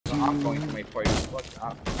I'm going to wait for you. What's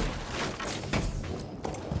up?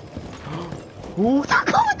 Ooh, they're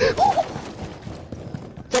coming! Oh!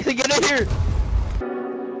 Jackson, get in here!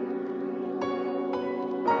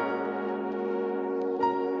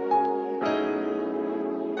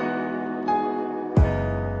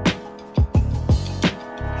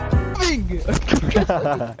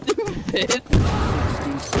 Stupid!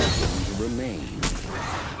 60 seconds remain.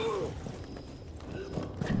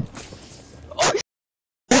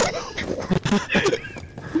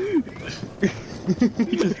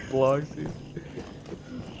 He just blocks you.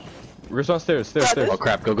 We're on stairs, stairs. Oh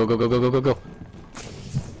crap, go.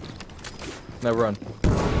 Now run.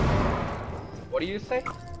 What do you say?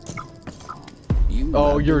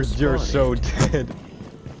 Oh, you're so dead.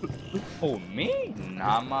 Oh, me?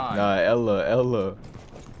 Nah, man. Nah, Ella.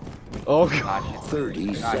 Oh god.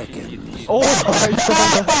 30 seconds. Oh my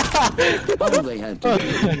god. All they had to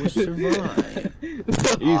do was survive.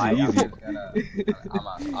 Easy.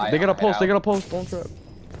 They got a pulse, don't trap.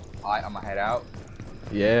 I'ma head out.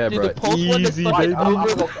 Yeah, Dude, bro. the pulse one is Easy, fucking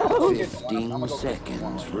baby. 15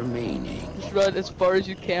 seconds remaining. Just run as far as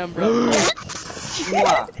you can, bro.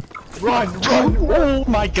 Run! Oh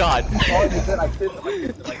my god!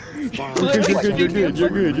 You're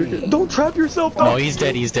good. Don't trap yourself, though. No, he's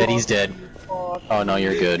dead. Oh no,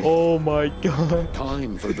 you're good. Oh my god.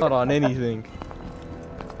 Time for Not on anything.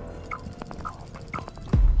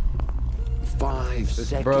 5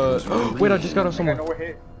 seconds Bro, wait, I just got off someone.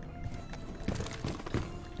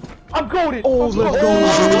 I'm goaded! Oh, let's go,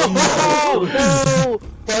 baby. Oh, no!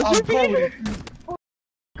 I'm goaded!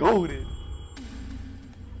 Goaded.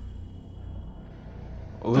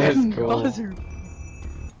 Let's go. Buzzer.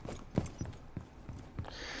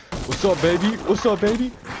 What's up, baby? What's up,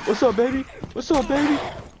 baby?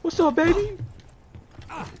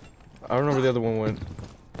 I don't know where the other one went.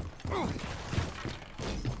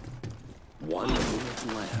 1 minute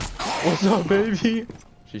left. What's up, baby?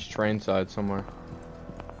 She's train side somewhere.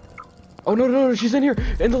 Oh no, she's in here.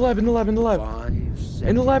 In the lab. 5 seconds.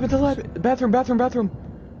 In the lab. Bathroom.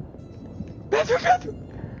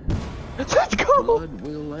 Let's go. Blood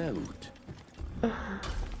will out.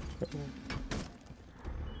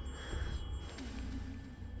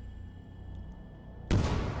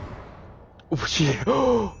 Oh shit.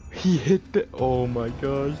 He hit the. Oh my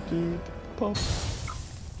gosh, dude. Pop.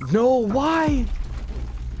 No, why?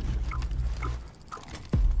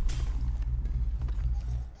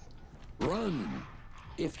 Run,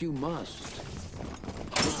 if you must.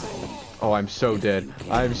 Oh, I'm so dead.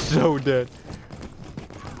 I'm so dead.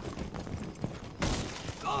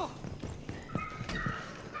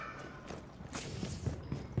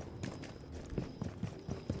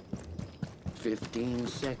 Fifteen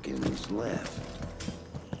seconds left.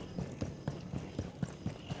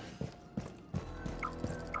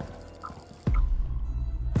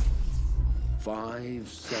 Five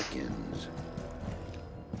seconds.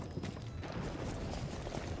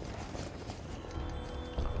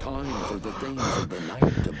 Time for the things of the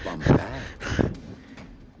night to bump back.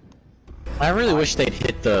 I really wish they'd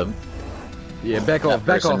hit the. Yeah, back off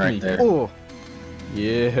person right me. there. Oh.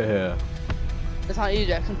 Yeah. That's not you,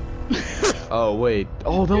 Jackson. Oh wait.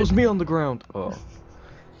 Oh, that was me on the ground. Oh.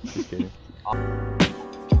 Just kidding.